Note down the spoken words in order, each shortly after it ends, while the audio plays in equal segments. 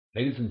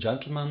Ladies and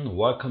gentlemen,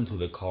 welcome to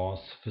the course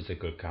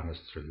Physical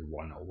Chemistry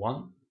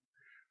 101.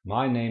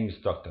 My name is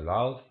Dr.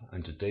 Lauf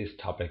and today's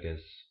topic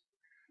is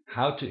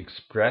how to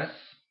express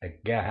a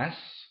gas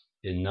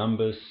in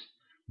numbers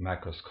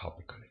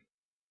macroscopically.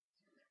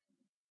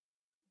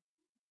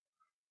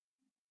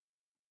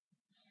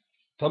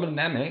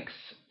 Thermodynamics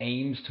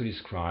aims to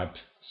describe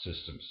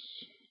systems.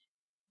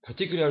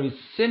 Particularly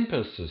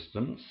simple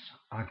systems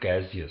are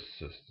gaseous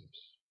systems.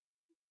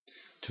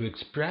 To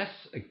express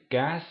a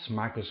gas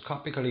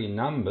macroscopically in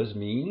numbers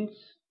means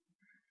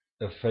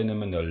a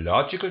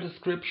phenomenological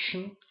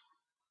description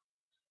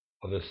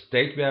of the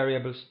state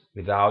variables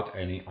without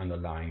any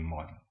underlying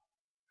model,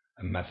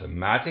 a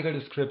mathematical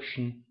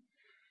description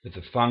with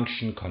a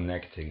function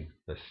connecting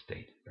the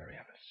state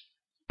variables.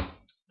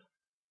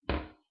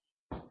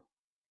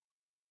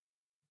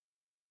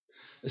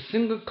 A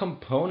single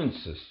component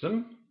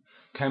system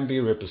can be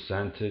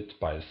represented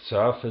by a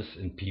surface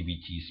in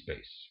PVT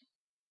space.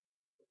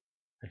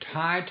 At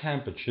high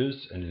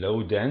temperatures and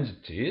low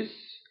densities,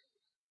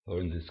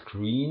 or in this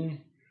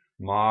green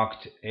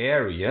marked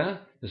area,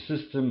 the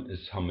system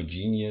is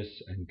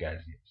homogeneous and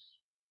gaseous,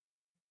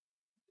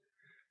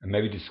 and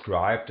may be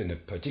described in a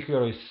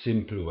particularly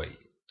simple way.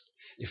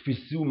 If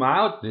we zoom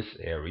out this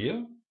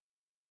area,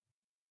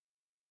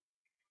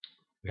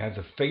 we have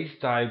the phase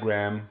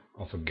diagram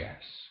of a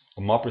gas,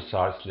 or more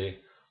precisely,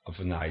 of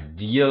an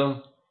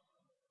ideal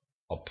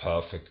or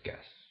perfect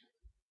gas.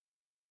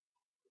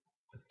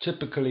 A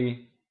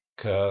typically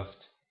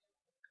curved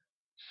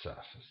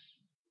surface.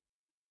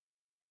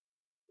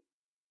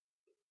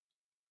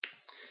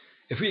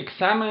 If we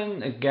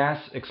examine a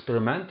gas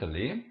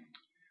experimentally,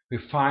 we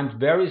find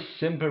very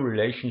simple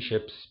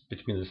relationships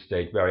between the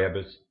state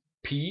variables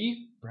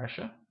P,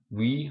 pressure,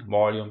 V,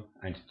 volume,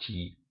 and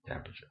T,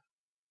 temperature.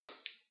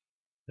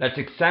 Let's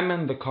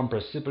examine the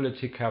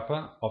compressibility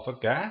kappa of a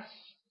gas,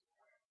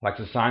 like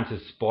the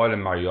scientists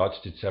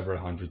Boyle-Mariotte did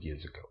several hundred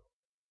years ago.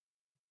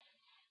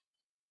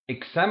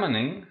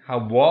 Examining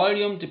how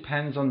volume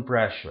depends on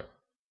pressure,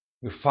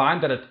 we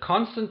find that at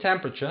constant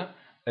temperature,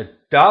 a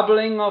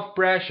doubling of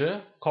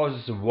pressure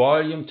causes the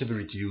volume to be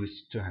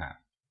reduced to half.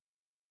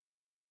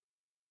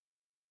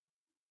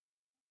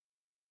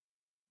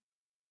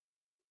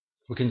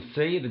 We can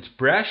say that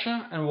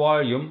pressure and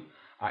volume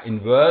are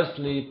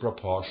inversely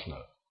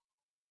proportional.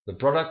 The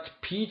product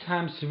P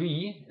times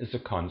V is a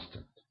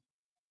constant.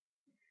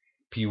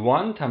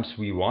 P1 times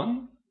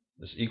V1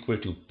 is equal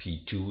to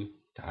P2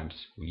 times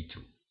V2.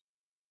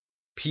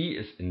 P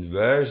is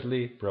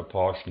inversely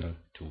proportional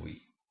to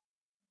V.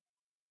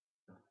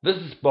 This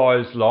is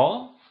Boyle's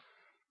law.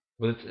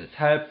 With its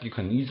help, you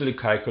can easily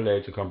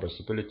calculate the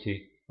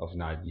compressibility of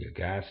an ideal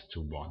gas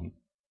to 1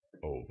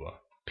 over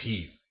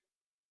P.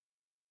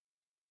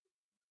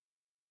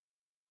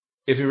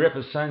 If we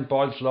represent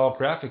Boyle's law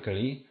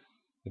graphically,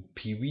 the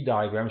PV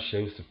diagram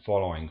shows the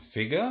following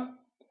figure.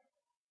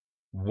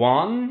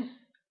 1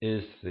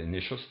 is the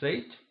initial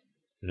state,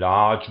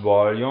 large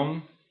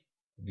volume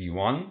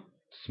V1,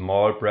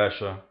 small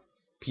pressure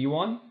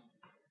P1.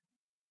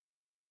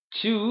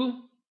 2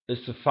 is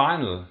the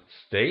final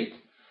state,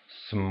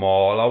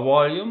 smaller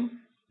volume,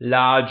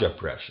 larger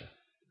pressure.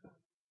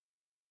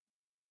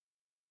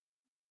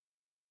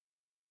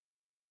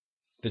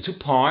 The 2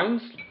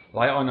 points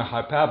lie on a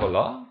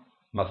hyperbola,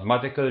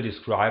 mathematically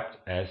described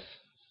as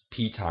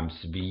P times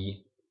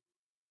V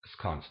is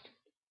constant.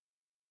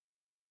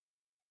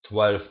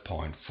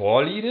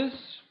 12.4 liters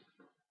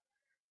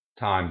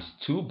times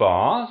 2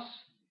 bars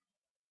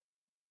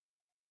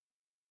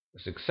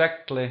is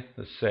exactly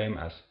the same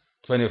as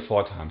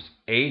 24 times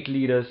 8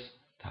 liters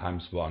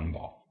times 1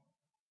 bar.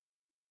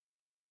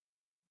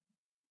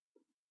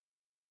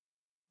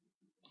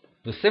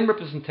 The same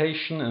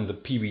representation in the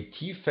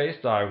PVT phase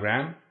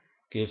diagram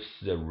gives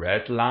the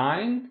red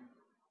line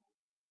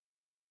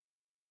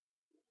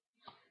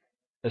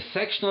a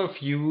sectional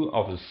view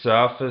of the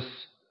surface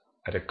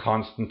at a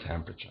constant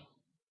temperature.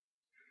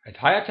 At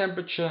higher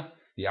temperature,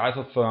 the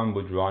isotherm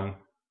would run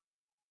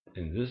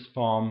in this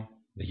form,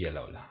 the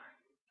yellow line.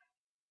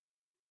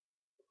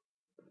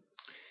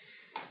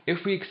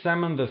 If we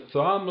examine the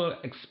thermal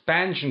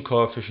expansion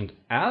coefficient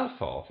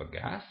alpha of a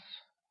gas,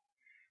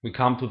 we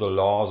come to the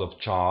laws of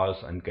Charles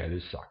and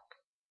Gay-Lussac.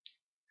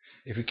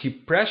 If we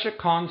keep pressure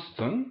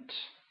constant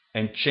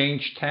and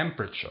change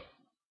temperature,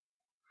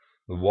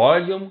 the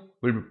volume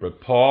will be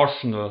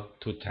proportional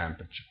to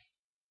temperature.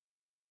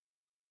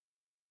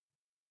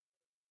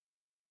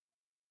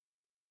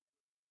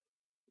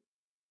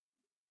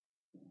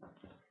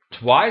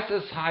 Twice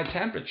as high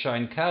temperature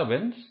in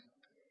kelvins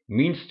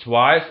means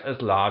twice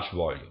as large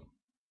volume.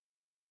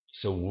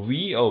 So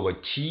V over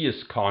T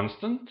is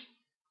constant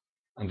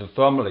and the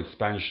thermal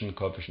expansion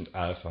coefficient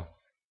alpha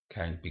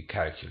can be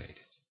calculated.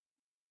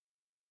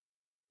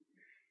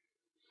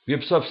 We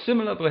observe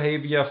similar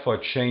behavior for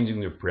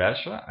changing the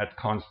pressure at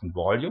constant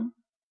volume.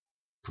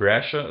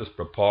 Pressure is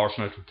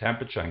proportional to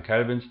temperature in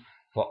kelvins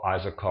for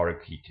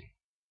isochoric heating.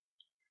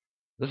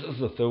 This is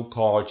the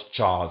so-called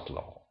Charles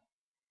law.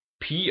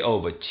 P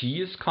over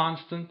T is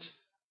constant.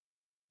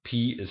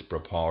 P is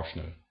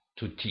proportional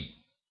to T.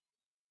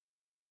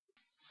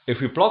 If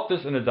we plot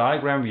this in a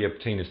diagram, we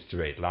obtain a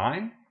straight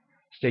line.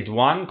 State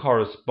 1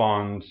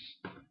 corresponds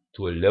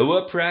to a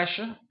lower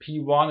pressure,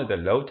 P1, at a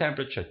low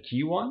temperature,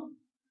 T1.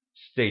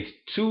 State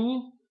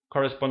 2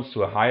 corresponds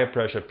to a higher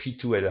pressure,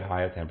 P2, at a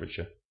higher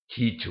temperature,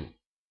 T2.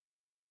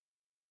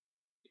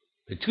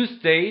 The two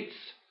states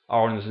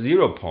are on a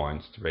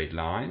 0-point straight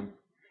line.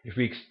 If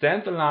we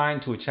extend the line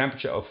to a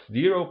temperature of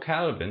 0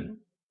 Kelvin,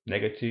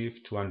 negative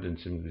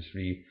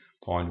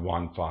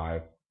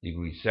 273.15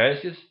 degrees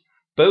Celsius,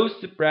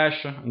 both the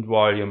pressure and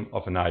volume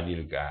of an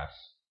ideal gas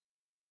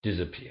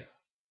disappear.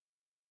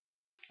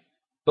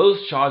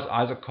 Both Charles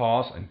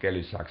Isocors and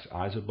Gay-Lussac's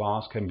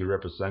isobars can be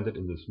represented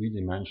in the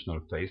three-dimensional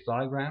phase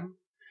diagram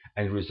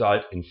and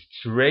result in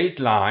straight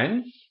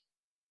lines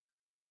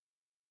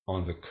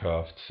on the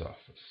curved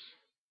surface.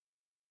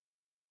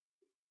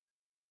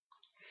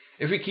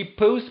 If we keep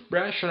both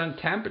pressure and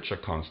temperature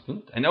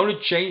constant and only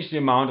change the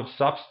amount of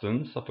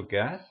substance of a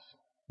gas,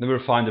 then we'll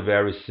find a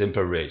very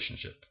simple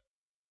relationship.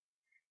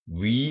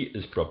 V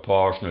is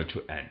proportional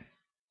to N.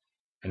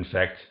 In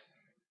fact,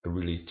 a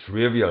really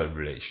trivial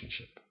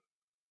relationship.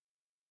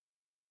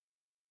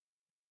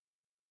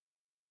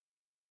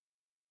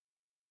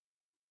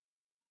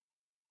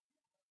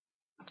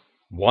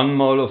 One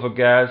mole of a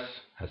gas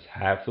has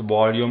half the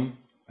volume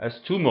as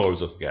 2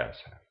 moles of gas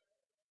have.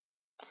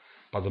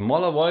 But the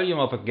molar volume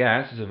of a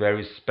gas is a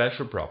very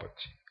special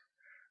property.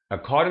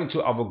 According to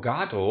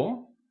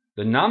Avogadro,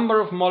 the number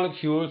of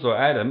molecules or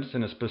atoms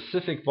in a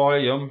specific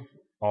volume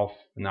of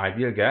an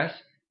ideal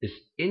gas is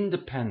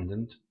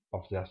independent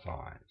of their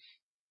size.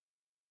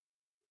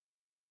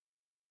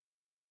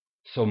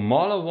 So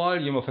molar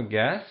volume of a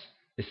gas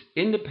is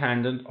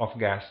independent of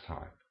gas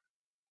type.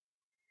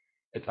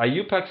 At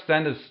IUPAC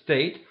standard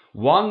state,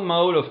 1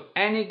 mole of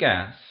any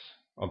gas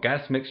or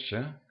gas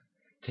mixture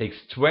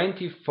takes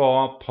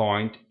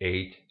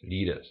 24.8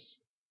 liters.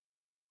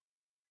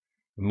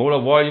 The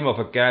molar volume of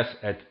a gas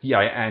at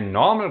DIN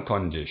normal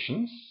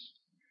conditions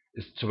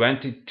is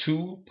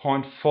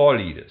 22.4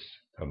 liters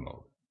per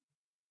mole.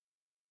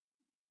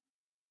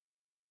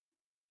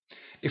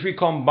 If we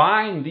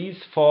combine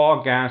these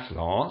 4 gas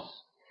laws,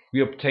 we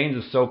obtain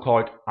the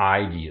so-called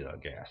ideal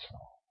gas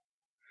law.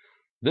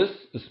 This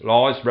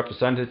law is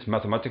represented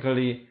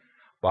mathematically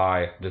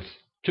by this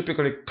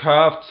typically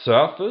curved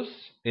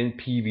surface in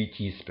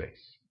PVT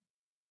space.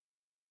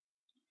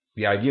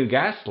 The ideal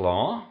gas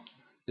law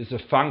is a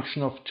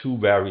function of 2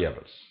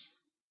 variables.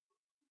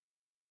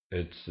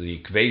 It's the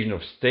equation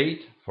of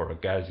state for a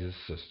gaseous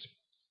system.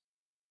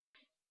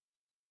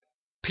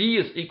 P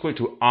is equal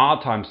to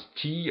R times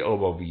T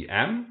over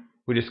Vm.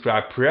 We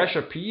describe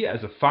pressure P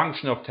as a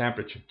function of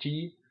temperature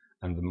T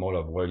and the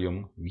molar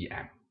volume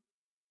Vm.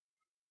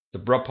 The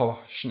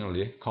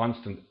proportionally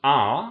constant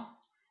R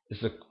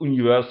is a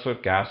universal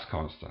gas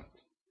constant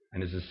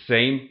and is the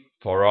same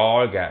for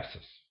all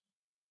gases.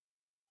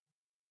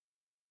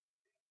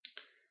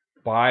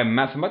 By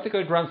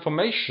mathematical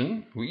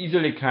transformation, we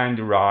easily can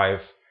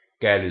derive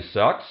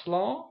Gay-Lussac's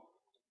law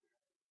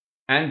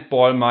and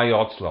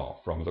Boyle-Mariotte's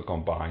law from the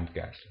combined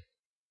gases.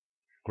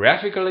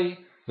 Graphically,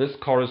 this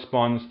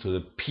corresponds to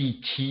the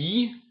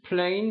PT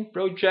plane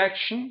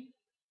projection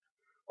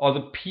or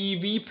the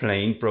PV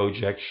plane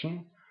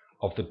projection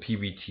of the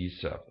PVT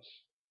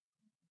surface.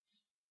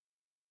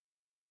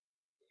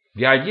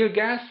 The ideal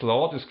gas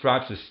law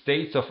describes the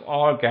states of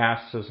all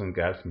gases and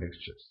gas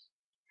mixtures.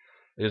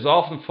 It is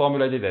often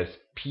formulated as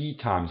P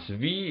times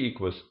V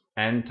equals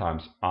N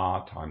times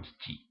R times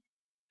T.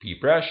 P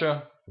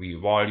pressure, V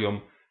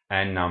volume,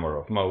 N number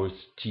of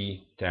moles,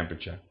 T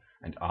temperature,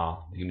 and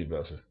R the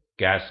universal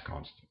gas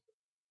constant.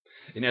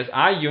 In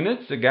SI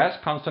units, the gas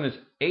constant is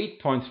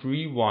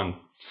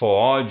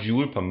 8.314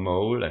 joule per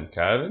mole and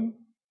Kelvin,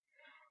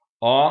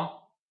 or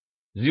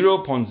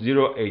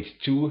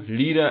 0.082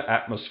 liter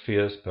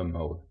atmospheres per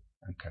mole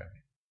and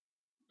Kelvin.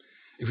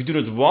 If we do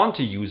not want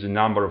to use the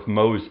number of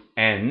moles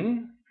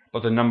N,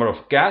 but the number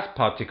of gas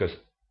particles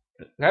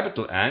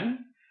capital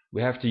N,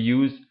 we have to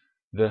use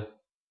the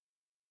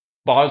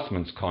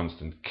Boltzmann's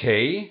constant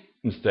K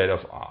instead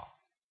of R.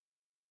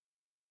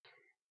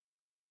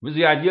 With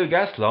the ideal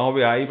gas law,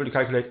 we are able to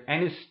calculate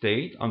any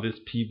state on this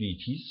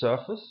PVT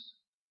surface.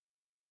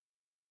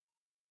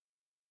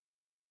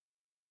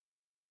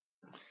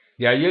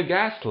 The ideal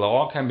gas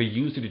law can be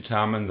used to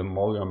determine the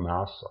molar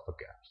mass of a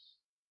gas.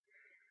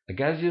 A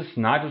gaseous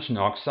nitrogen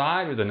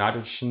oxide with a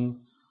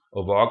nitrogen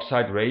over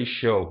oxide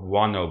ratio of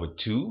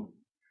 1/2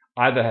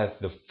 either has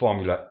the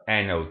formula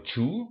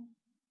NO2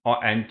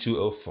 or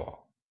N2O4.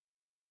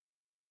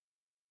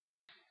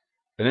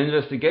 An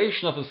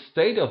investigation of the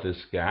state of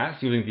this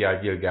gas using the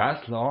ideal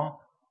gas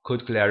law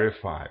could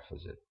clarify for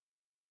this.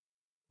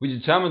 We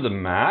determine the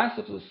mass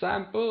of the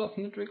sample of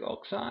nitric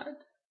oxide,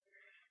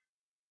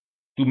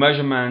 do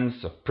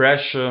measurements of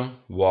pressure,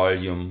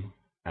 volume,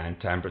 and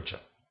temperature.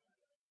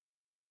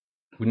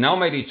 We now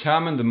may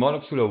determine the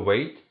molecular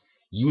weight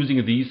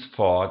using these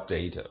 4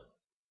 data.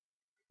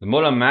 The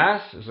molar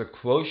mass is a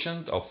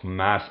quotient of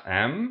mass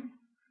M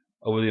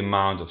over the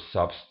amount of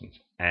substance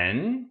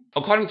N.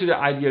 According to the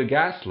ideal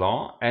gas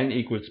law, N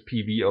equals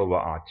PV over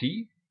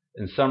RT,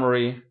 In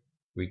summary,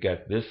 we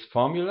get this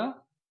formula.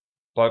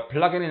 By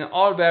plugging in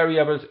all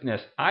variables in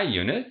SI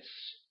units,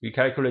 we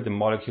calculate the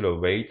molecular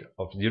weight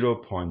of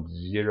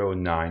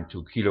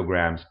 0.092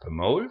 kilograms per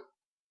mole,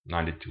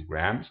 92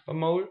 grams per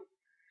mole.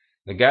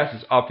 The gas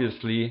is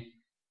obviously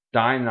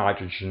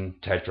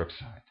dinitrogen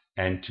tetroxide,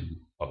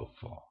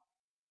 N2O4.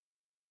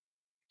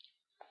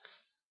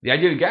 The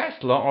ideal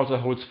gas law also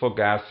holds for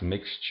gas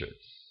mixtures.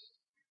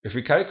 If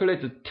we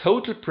calculate the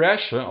total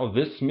pressure of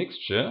this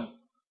mixture,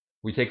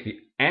 we take the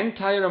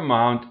entire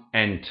amount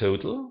N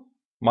total,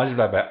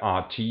 multiply by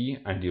RT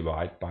and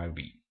divide by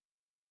V.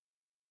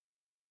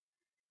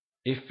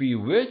 If we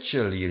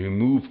virtually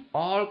remove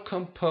all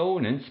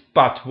components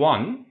but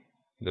one,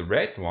 the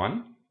red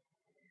one,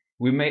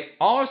 we may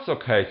also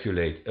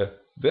calculate a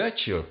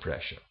virtual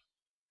pressure,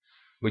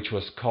 which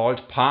was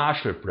called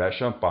partial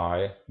pressure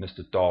by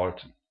Mr.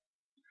 Dalton.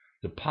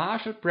 The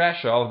partial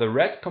pressure of the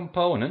red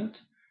component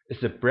is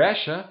the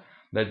pressure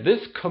that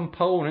this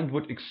component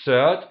would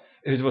exert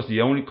if it was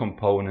the only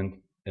component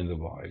in the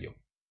volume.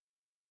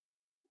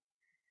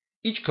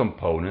 Each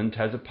component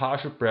has a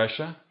partial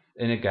pressure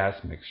in a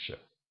gas mixture.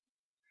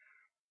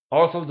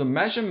 Although the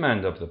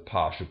measurement of the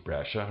partial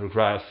pressure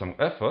requires some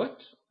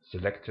effort,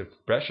 selective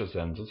pressure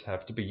sensors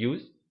have to be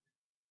used,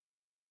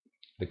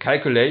 the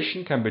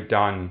calculation can be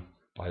done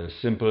by a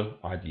simple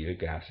ideal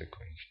gas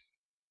equation.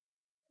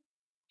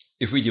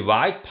 If we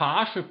divide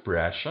partial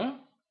pressure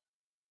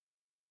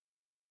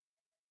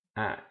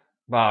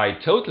by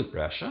total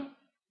pressure,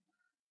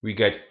 we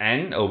get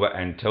N over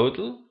N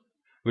total,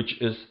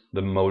 which is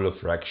the molar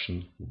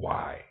fraction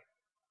Y.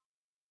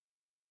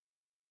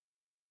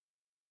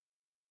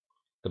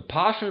 The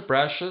partial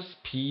pressures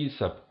P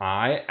sub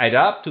I add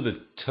up to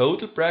the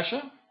total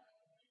pressure,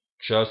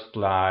 just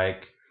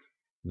like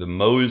the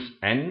moles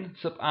N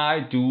sub I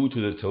do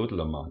to the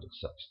total amount of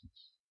substance.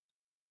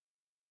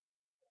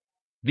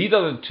 These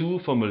are the two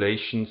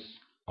formulations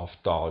of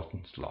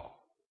Dalton's law.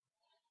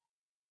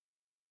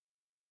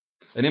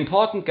 An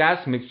important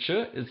gas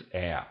mixture is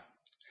air.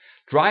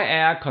 Dry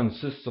air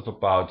consists of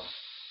about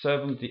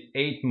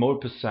 78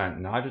 mole%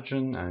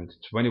 nitrogen and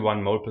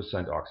 21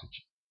 mole%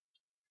 oxygen.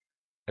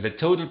 At a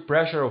total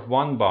pressure of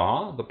 1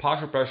 bar, the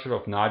partial pressure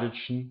of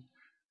nitrogen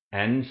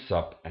N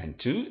sub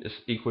N2 is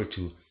equal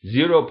to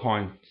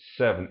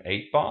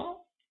 0.78 bar,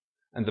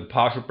 and the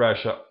partial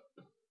pressure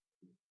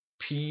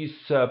P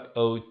sub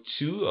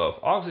O2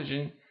 of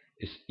oxygen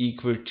is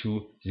equal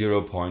to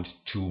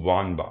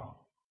 0.21 bar.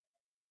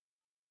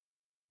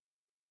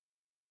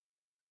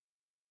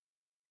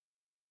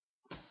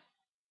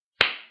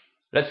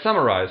 Let's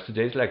summarize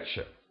today's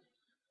lecture.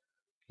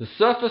 The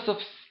surface of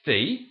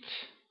state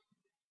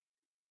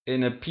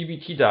in a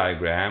PVT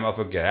diagram of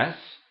a gas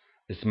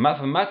is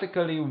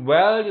mathematically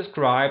well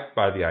described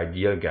by the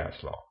ideal gas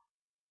law.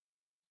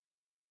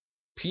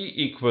 P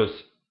equals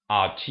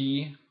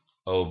RT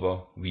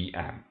over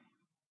Vm.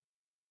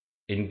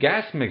 In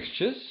gas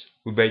mixtures,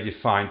 we may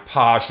define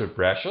partial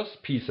pressures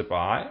P sub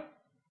I,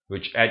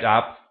 which add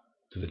up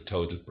to the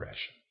total pressure.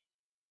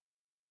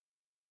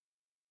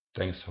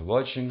 Thanks for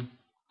watching.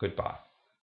 Goodbye.